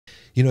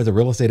You know, as a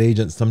real estate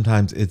agent,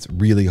 sometimes it's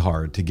really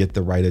hard to get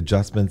the right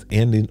adjustments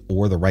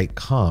or the right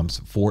comps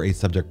for a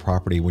subject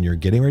property when you're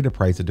getting ready to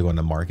price it to go on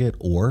the market,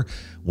 or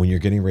when you're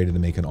getting ready to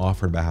make an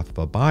offer on behalf of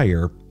a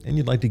buyer and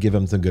you'd like to give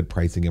them some good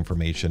pricing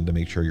information to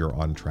make sure you're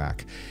on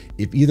track.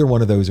 If either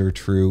one of those are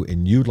true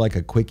and you'd like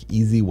a quick,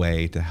 easy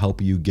way to help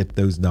you get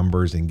those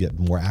numbers and get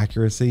more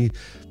accuracy,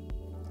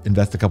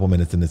 invest a couple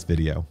minutes in this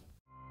video.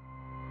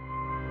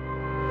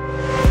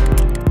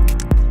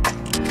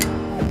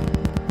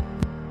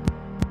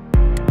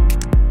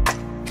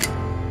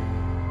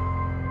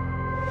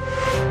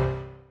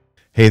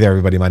 Hey there,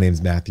 everybody. My name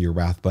is Matthew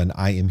Rathbun.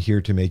 I am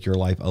here to make your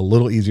life a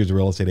little easier as a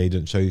real estate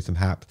agent, show you some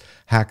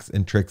hacks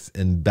and tricks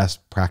and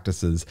best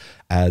practices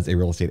as a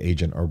real estate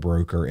agent or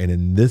broker. And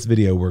in this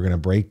video, we're going to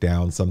break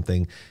down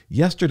something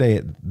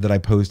yesterday that I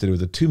posted. It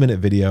was a 2-minute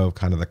video of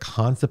kind of the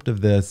concept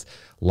of this,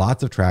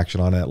 lots of traction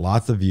on it,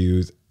 lots of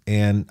views,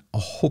 and a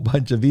whole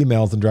bunch of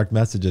emails and direct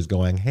messages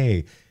going,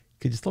 hey,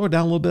 could you slow it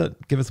down a little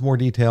bit, give us more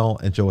detail,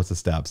 and show us the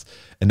steps?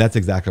 And that's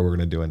exactly what we're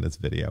going to do in this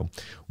video.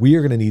 We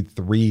are going to need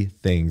 3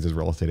 things as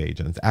real estate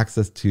agents: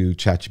 access to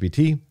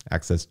ChatGPT,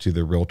 access to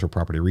the Realtor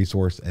Property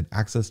Resource, and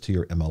access to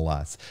your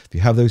MLS. If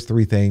you have those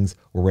 3 things,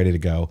 we're ready to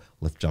go.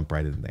 Let's jump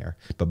right in there.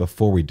 But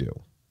before we do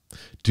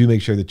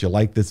make sure that you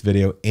like this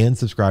video and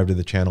subscribe to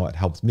the channel. It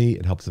helps me,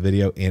 it helps the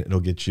video, and it'll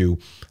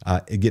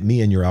get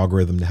me in your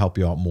algorithm to help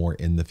you out more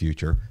in the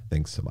future.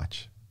 Thanks so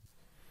much.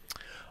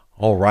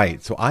 All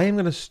right, so I am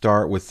going to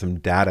start with some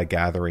data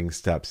gathering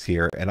steps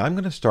here, and I'm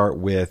going to start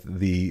with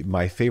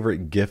my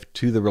favorite gift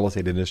to the real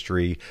estate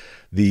industry,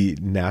 the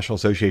National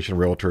Association of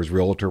Realtors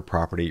Realtor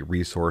Property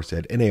Resource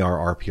at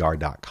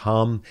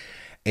NARRPR.com.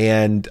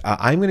 And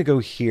I'm going to go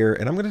here,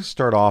 and I'm going to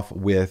start off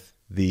with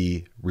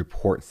the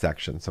report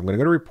section. So I'm going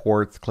to go to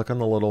reports, click on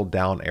the little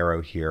down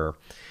arrow here,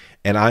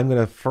 and I'm going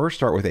to first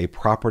start with a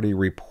property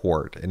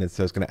report. And it's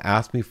going to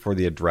ask me for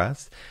the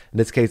address. In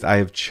this case, I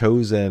have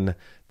chosen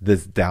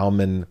this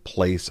Dowman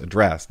Place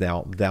address.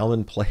 Now,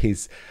 Dowman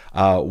Place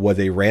was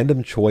a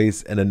random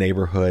choice in a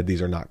neighborhood.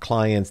 These are not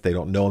clients. They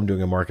don't know I'm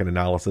doing a market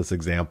analysis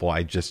example.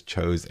 I just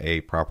chose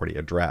a property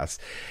address.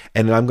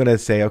 And I'm going to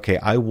say, okay,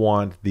 I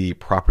want the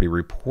property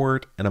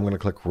report, and I'm going to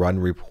click Run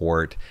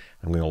Report.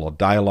 I'm going to a little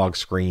dialog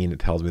screen. It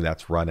tells me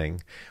that's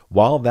running.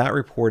 While that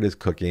report is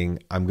cooking,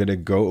 I'm going to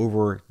go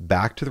over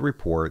back to the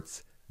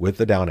reports with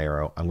the down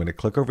arrow. I'm going to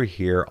click over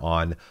here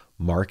on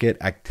Market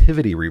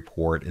Activity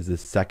Report is the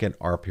second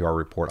RPR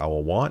report I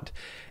will want.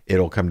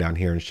 It'll come down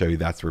here and show you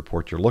that's the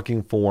report you're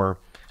looking for.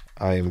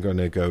 I am going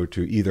to go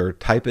to either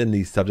type in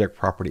the subject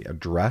property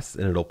address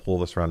and it'll pull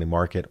the surrounding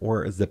market,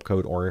 or a zip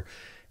code or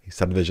a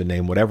subdivision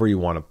name, whatever you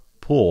want to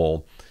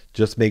pull.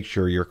 Just make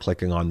sure you're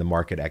clicking on the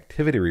Market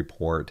Activity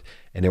Report,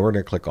 and then we're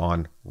going to click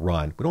on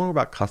Run. We don't worry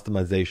about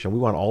customization. We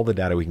want all the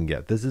data we can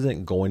get. This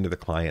isn't going to the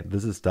client.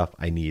 This is stuff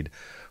I need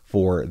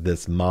for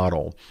this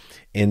model.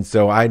 And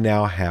so I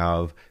now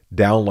have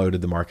downloaded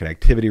the Market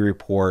Activity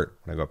Report.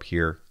 When I go up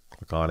here,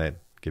 click on it,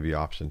 give you the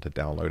option to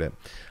download it.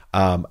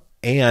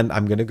 And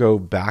I'm going to go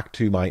back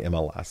to my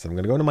MLS. I'm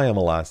going to go to my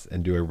MLS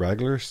and do a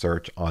regular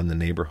search on the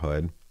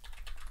neighborhood.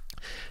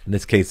 In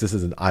this case, this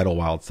is an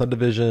Idlewild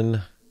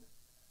subdivision.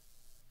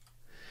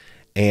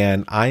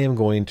 And I am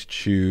going to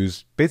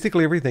choose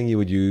basically everything you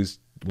would use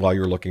while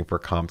you're looking for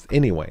comps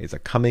anyways. A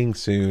coming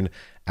soon,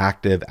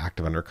 active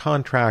under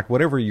contract,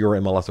 whatever your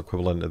MLS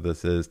equivalent of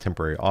this is.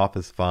 Temporary off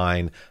is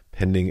fine.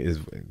 Pending is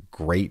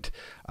great.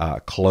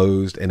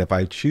 Closed. And if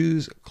I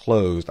choose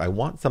closed, I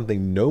want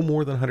something no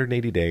more than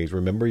 180 days.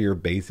 Remember your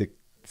basic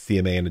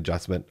CMA and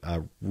adjustment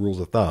rules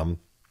of thumb.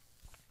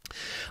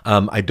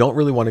 I don't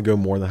really want to go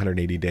more than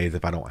 180 days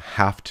if I don't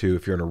have to.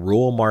 If you're in a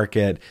rural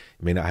market,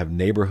 you may not have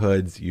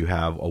neighborhoods, you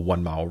have a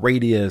 1-mile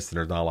radius, and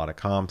there's not a lot of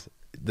comps.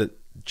 The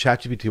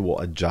ChatGPT will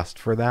adjust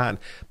for that,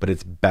 but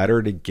it's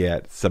better to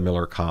get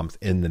similar comps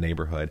in the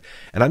neighborhood.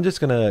 And I'm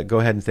just going to go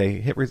ahead and say,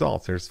 hit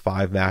results. There's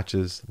 5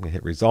 matches. I'm going to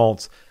hit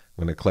results.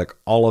 I'm going to click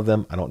all of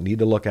them. I don't need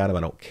to look at them.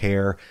 I don't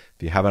care.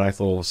 If you have a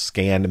nice little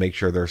scan to make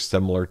sure they're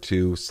similar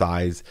to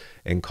size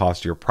and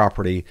cost of your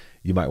property,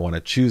 you might want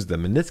to choose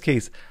them. In this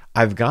case,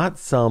 I've got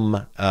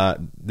some,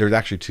 there's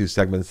actually 2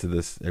 segments to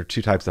this. There are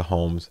 2 types of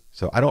homes.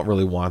 So I don't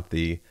really want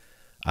the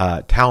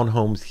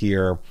townhomes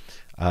here.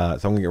 So I'm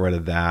going to get rid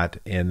of that.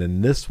 And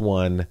then this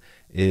one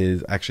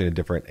is actually in a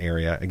different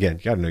area. Again,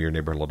 you got to know your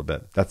neighborhood a little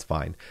bit. That's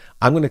fine.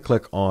 I'm going to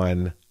click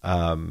on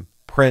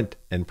print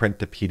and print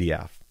to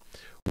PDF.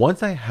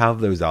 Once I have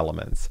those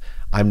elements,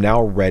 I'm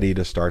now ready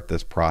to start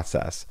this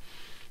process.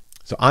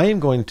 So I am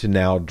going to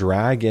now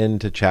drag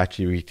into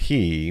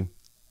ChatGPT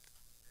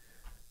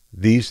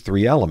these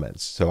 3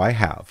 elements. So I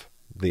have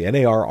the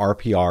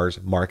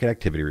NARRPR's Market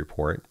Activity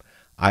Report.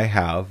 I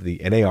have the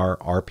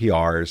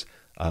NARRPR's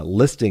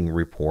listing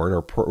report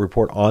or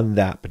report on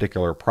that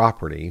particular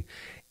property.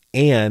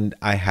 And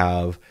I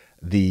have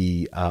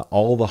the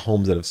all the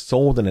homes that have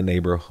sold in a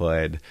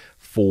neighborhood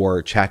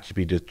for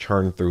ChatGPT to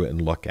churn through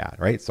and look at,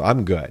 right? So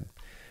I'm good.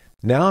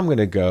 Now I'm going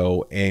to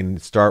go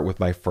and start with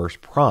my first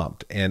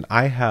prompt. And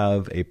I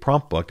have a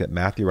prompt booked at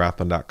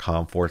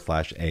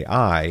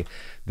matthewrathbun.com/AI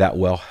that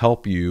will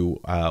help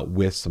you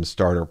with some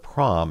starter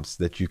prompts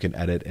that you can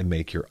edit and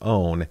make your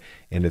own.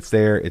 And it's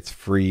there, it's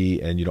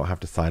free, and you don't have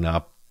to sign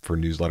up for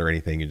newsletter or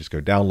anything. You just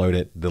go download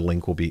it. The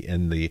link will be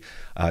in the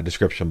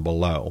description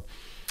below.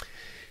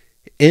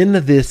 In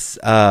this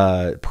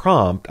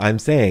prompt, I'm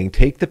saying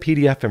take the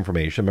PDF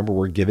information. Remember,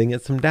 we're giving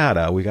it some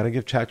data. We got to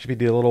give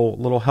ChatGPT a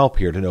little help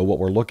here to know what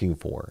we're looking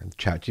for. And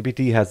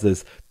ChatGPT has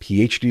this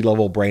PhD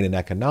level brain in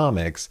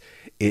economics.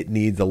 It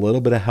needs a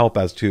little bit of help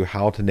as to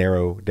how to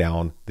narrow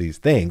down these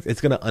things.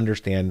 It's going to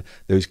understand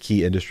those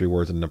key industry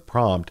words in the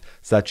prompt,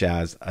 such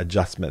as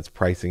adjustments,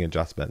 pricing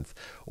adjustments,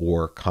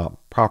 or comp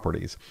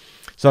properties.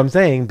 So I'm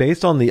saying,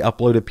 based on the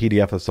uploaded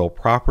PDF of sold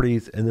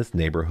properties in this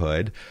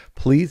neighborhood,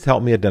 please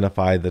help me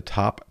identify the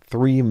top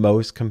 3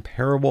 most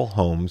comparable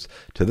homes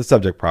to the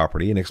subject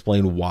property and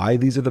explain why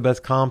these are the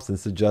best comps and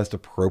suggest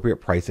appropriate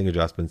pricing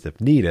adjustments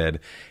if needed.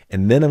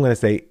 And then I'm going to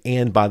say,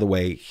 and by the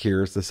way,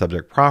 here's the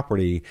subject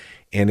property.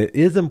 And it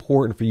is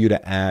important for you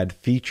to add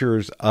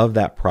features of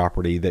that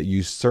property that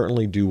you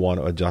certainly do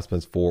want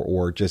adjustments for,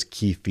 or just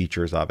key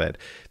features of it.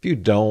 If you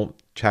don't,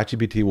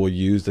 ChatGPT will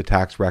use the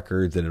tax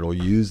records and it'll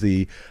use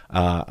the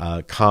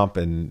comp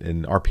and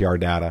NARRPR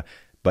data,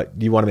 but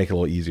you want to make it a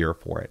little easier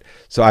for it.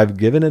 So I've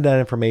given it that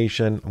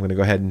information. I'm going to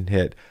go ahead and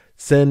hit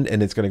send,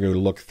 and it's going to go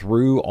look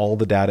through all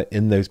the data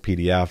in those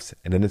PDFs,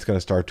 and then it's going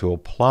to start to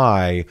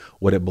apply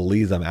what it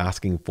believes I'm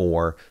asking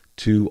for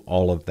to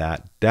all of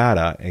that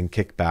data and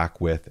kick back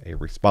with a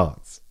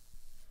response.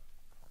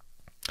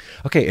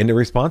 Okay, and the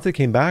response it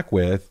came back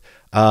with,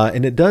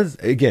 and it does,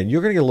 again,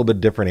 you're going to get a little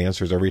bit different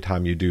answers every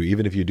time you do,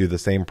 even if you do the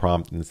same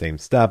prompt and the same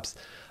steps,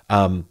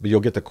 but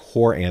you'll get the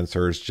core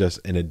answers just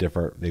in a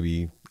different,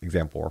 maybe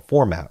example or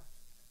format.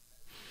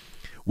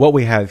 What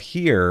we have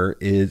here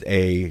is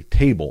a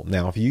table.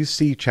 Now, if you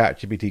see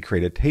ChatGPT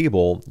create a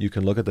table, you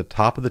can look at the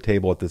top of the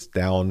table at this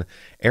down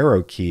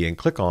arrow key and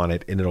click on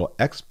it, and it'll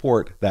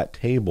export that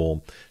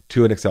table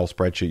to an Excel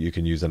spreadsheet you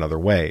can use in other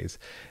ways.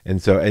 And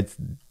so it's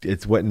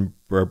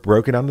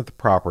broken down into the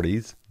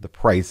properties, the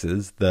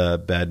prices, the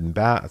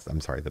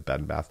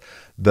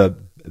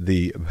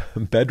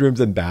bedrooms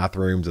and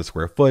bathrooms, the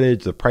square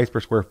footage, the price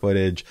per square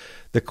footage,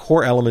 the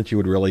core elements you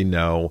would really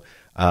know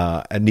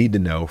and need to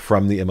know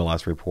from the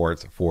MLS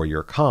reports for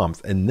your comps.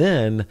 And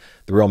then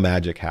the real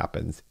magic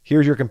happens.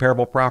 Here's your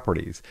comparable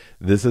properties.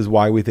 This is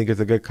why we think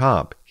it's a good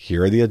comp.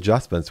 Here are the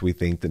adjustments we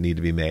think that need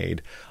to be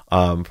made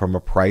from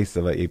a price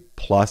of a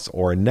plus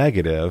or a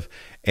negative.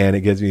 And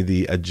it gives me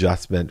the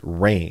adjustment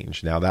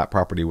range. Now that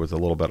property was a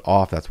little bit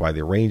off. That's why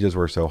the ranges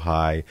were so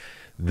high.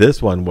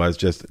 This one was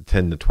just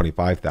 10 to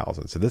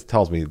 25,000. So this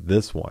tells me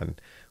this one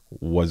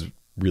was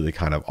really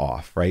kind of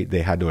off, right?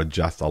 They had to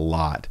adjust a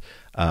lot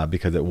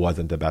because it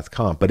wasn't the best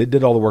comp, but it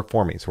did all the work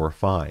for me, so we're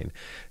fine.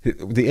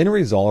 The end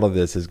result of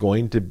this is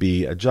going to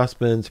be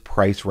adjustments,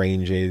 price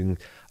ranging,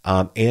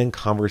 and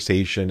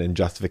conversation and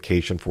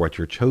justification for what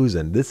you're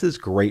chosen. This is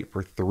great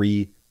for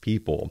 3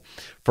 people.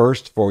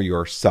 First, for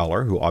your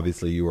seller, who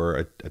obviously you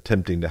are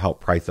attempting to help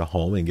price a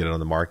home and get it on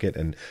the market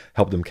and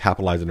help them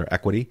capitalize on their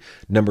equity.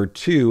 Number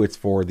 2, it's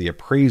for the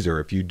appraiser.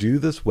 If you do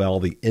this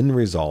well, the end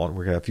result,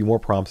 we're going to have a few more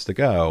prompts to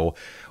go,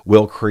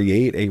 will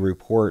create a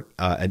report,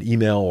 an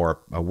email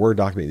or a Word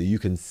document that you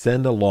can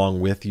send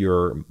along with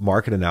your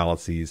market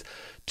analyses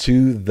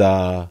to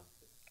the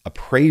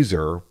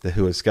appraiser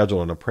who has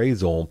scheduled an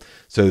appraisal.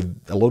 So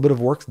a little bit of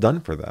work's done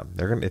for them.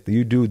 They're gonna, if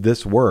you do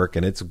this work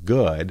and it's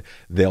good,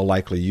 they'll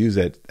likely use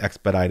it,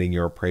 expediting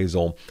your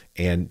appraisal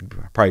and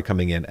probably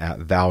coming in at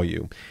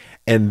value.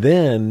 And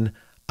then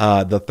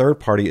the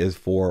third party is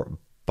for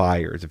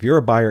buyers. If you're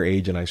a buyer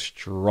agent, I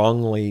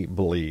strongly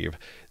believe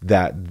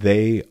that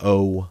they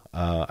are owed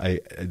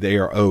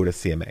a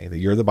CMA. That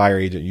you're the buyer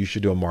agent, you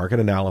should do a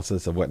market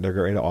analysis of what they're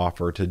going to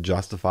offer to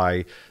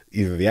justify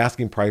either the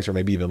asking price or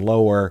maybe even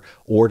lower,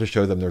 or to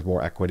show them there's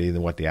more equity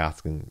than what the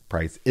asking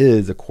price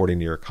is according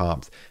to your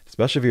comps.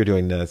 Especially if you're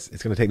doing this,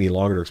 it's going to take me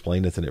longer to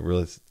explain this than it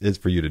really is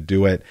for you to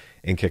do it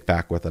and kick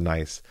back with a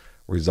nice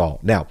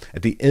result. Now,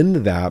 at the end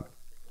of that,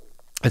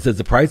 it says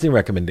the pricing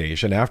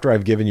recommendation. After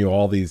I've given you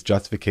all these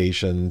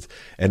justifications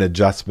and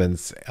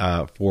adjustments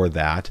for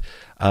that,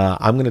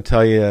 I'm going to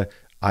tell you,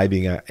 I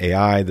being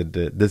AI,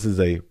 that this is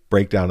a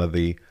breakdown of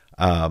the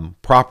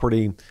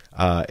property.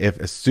 If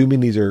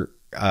assuming these are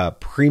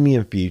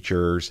premium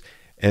features,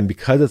 and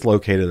because it's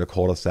located in a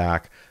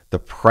cul-de-sac, the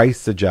price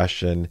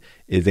suggestion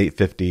is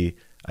 $850,000,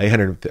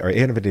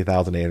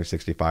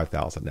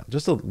 $865,000. Now,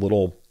 just a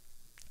little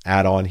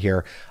add-on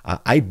here.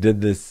 I did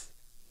this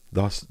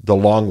the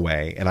long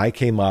way, and I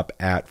came up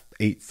at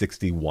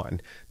 $861.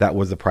 That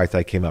was the price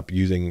I came up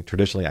using.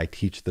 Traditionally, I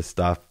teach this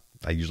stuff.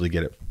 I usually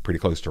get it pretty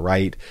close to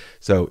right.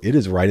 So it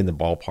is right in the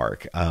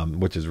ballpark,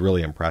 which is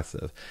really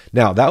impressive.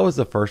 Now, that was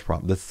the first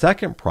prompt. The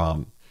second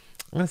prompt,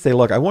 I'm going to say,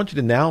 look, I want you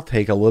to now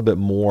take a little bit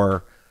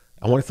more.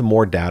 I want some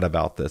more data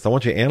about this. I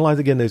want you to analyze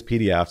again those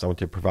PDFs. I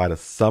want you to provide a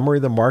summary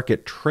of the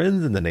market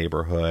trends in the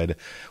neighborhood,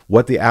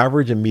 what the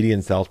average and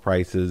median sales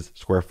prices,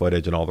 square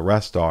footage, and all the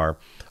rest are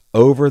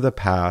over the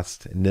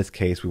past, in this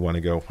case, we want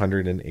to go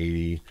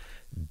 180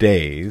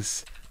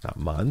 days, not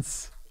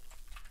months.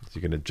 So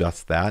you can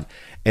adjust that,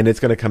 and it's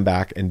going to come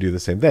back and do the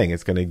same thing.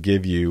 It's going to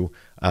give you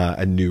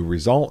a new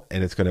result,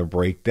 and it's going to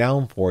break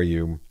down for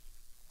you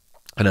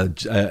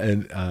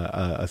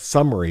a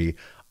summary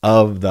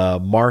of the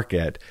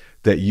market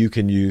that you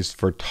can use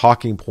for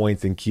talking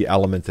points and key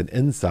elements and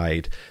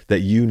insight that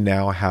you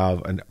now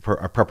have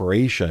a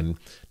preparation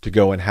to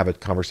go and have a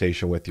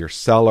conversation with your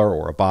seller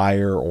or a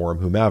buyer or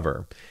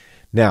whomever.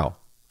 Now,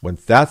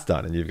 once that's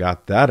done and you've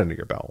got that under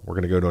your belt, we're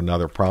going to go to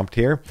another prompt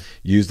here.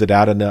 Use the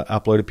data to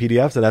upload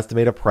PDFs and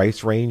estimate a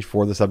price range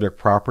for the subject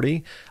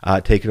property,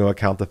 take into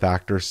account the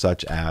factors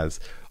such as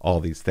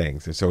all these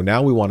things. And so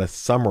now we want a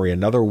summary,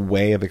 another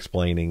way of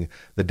explaining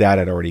the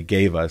data it already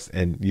gave us.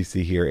 And you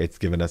see here, it's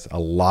given us a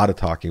lot of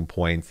talking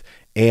points,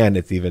 and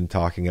it's even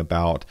talking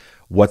about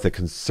what's a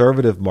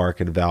conservative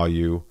market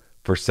value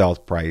for sales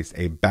price,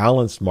 a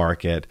balanced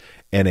market,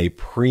 and a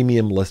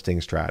premium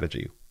listing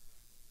strategy.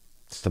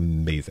 It's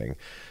amazing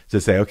to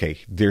say, okay,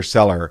 dear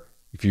seller,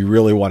 if you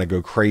really want to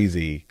go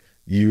crazy,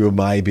 you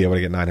might be able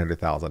to get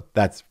 900,000.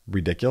 That's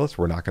ridiculous.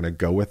 We're not going to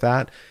go with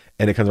that.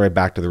 And it comes right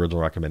back to the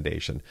original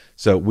recommendation.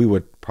 So we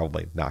would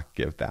probably not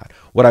give that.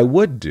 What I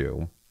would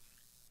do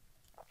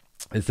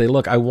is say,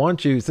 look, I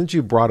want you, since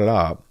you brought it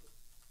up,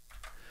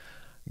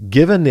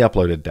 given the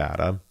uploaded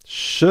data,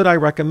 should I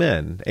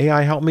recommend,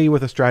 AI, help me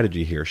with a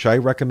strategy here. Should I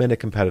recommend a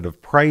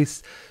competitive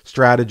price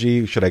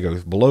strategy? Should I go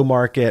below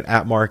market,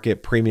 at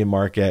market, premium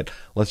market?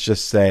 Let's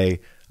just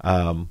say,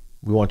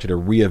 we want you to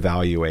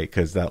reevaluate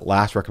because that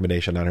last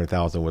recommendation,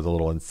 900,000, was a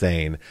little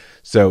insane.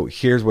 So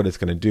here's what it's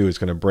going to do. It's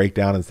going to break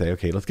down and say,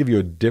 okay, let's give you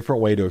a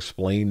different way to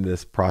explain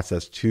this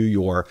process to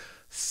your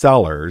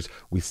sellers.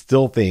 We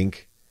still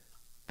think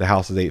the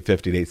house is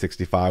 850 to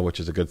 865, which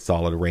is a good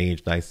solid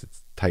range, nice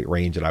tight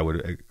range that I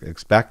would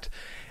expect.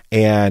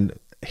 And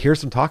here's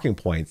some talking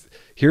points.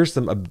 Here's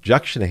some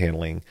objection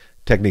handling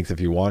techniques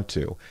if you want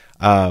to.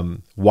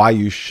 Why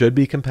you should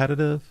be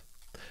competitive,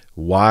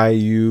 why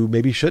you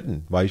maybe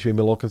shouldn't, why you should be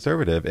a little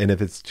conservative. And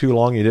if it's too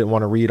long, you didn't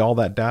want to read all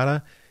that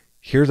data,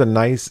 here's a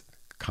nice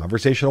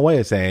conversational way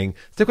of saying,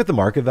 stick with the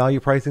market value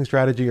pricing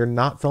strategy. You're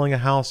not selling a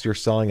house, you're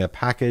selling a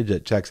package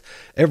that checks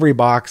every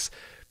box.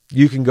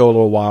 You can go a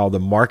little while.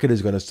 The market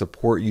is going to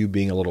support you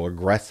being a little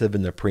aggressive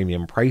in the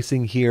premium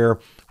pricing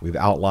here. We've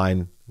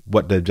outlined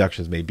what the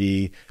objections may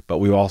be, but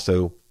we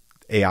also,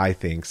 AI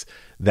thinks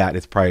that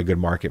it's probably a good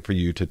market for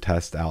you to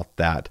test out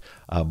that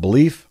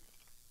belief.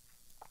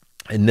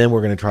 And then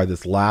we're going to try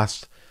this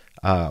last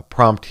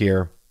prompt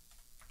here.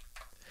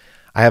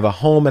 I have a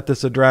home at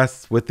this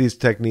address with these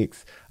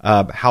techniques.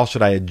 How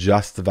should I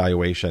adjust the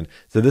valuation?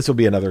 So this will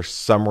be another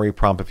summary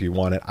prompt if you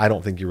want it. I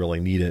don't think you really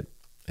need it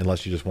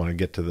unless you just want to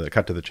get to the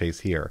cut to the chase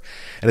here.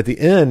 And at the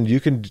end, you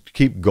can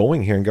keep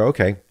going here and go,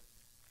 okay,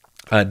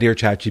 dear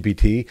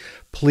ChatGPT,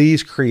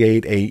 please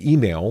create an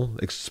email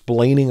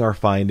explaining our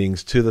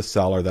findings to the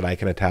seller that I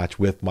can attach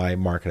with my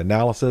market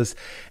analysis.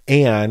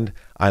 And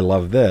I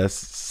love this,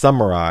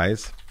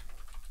 summarize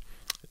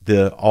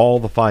all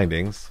the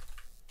findings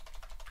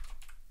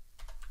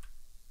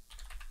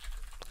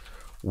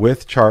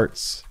with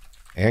charts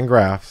and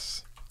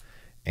graphs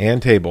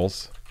and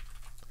tables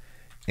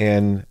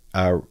and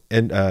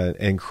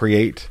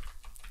create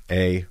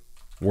a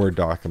Word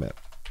document.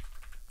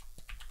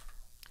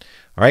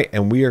 All right,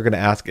 and we are going to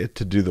ask it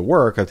to do the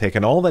work of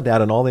taking all the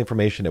data and all the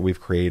information that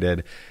we've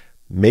created,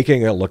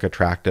 making it look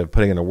attractive,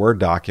 putting in a Word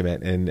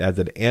document, and as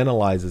it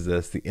analyzes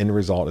this, the end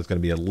result is going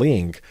to be a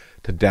link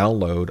to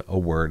download a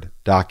Word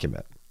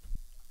document.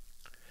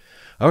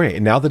 All right,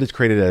 and now that it's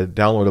created a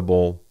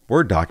downloadable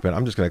Word document,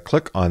 I'm just going to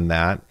click on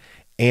that,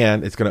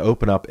 and it's going to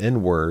open up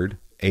in Word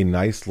a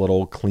nice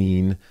little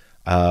clean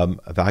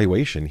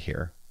evaluation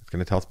here. It's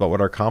going to tell us about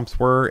what our comps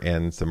were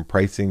and some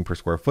pricing per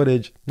square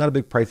footage. Not a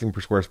big pricing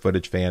per square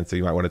footage fan, so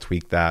you might want to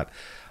tweak that.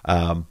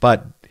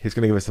 But he's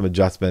going to give us some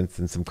adjustments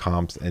and some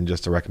comps and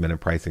just a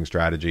recommended pricing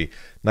strategy.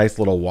 Nice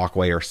little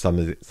walkway or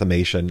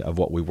summation of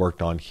what we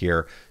worked on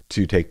here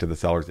to take to the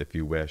sellers if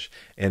you wish.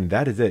 And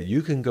that is it.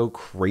 You can go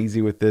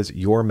crazy with this.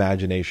 Your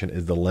imagination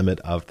is the limit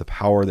of the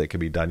power that can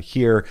be done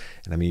here.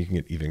 And I mean, you can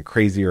get even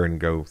crazier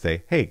and go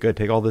say, hey, good,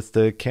 take all this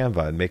to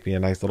Canva and make me a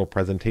nice little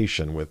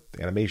presentation with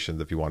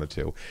animations if you wanted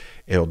to.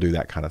 It'll do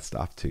that kind of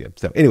stuff to you.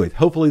 So anyways,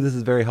 hopefully this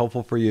is very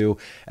helpful for you.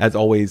 As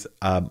always,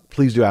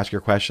 please do ask your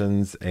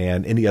questions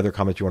and any other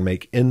comments you want to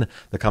make in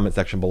the comment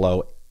section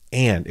below.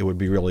 And it would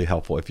be really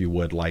helpful if you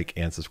would like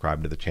and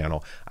subscribe to the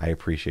channel. I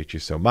appreciate you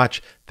so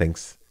much.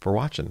 Thanks for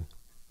watching.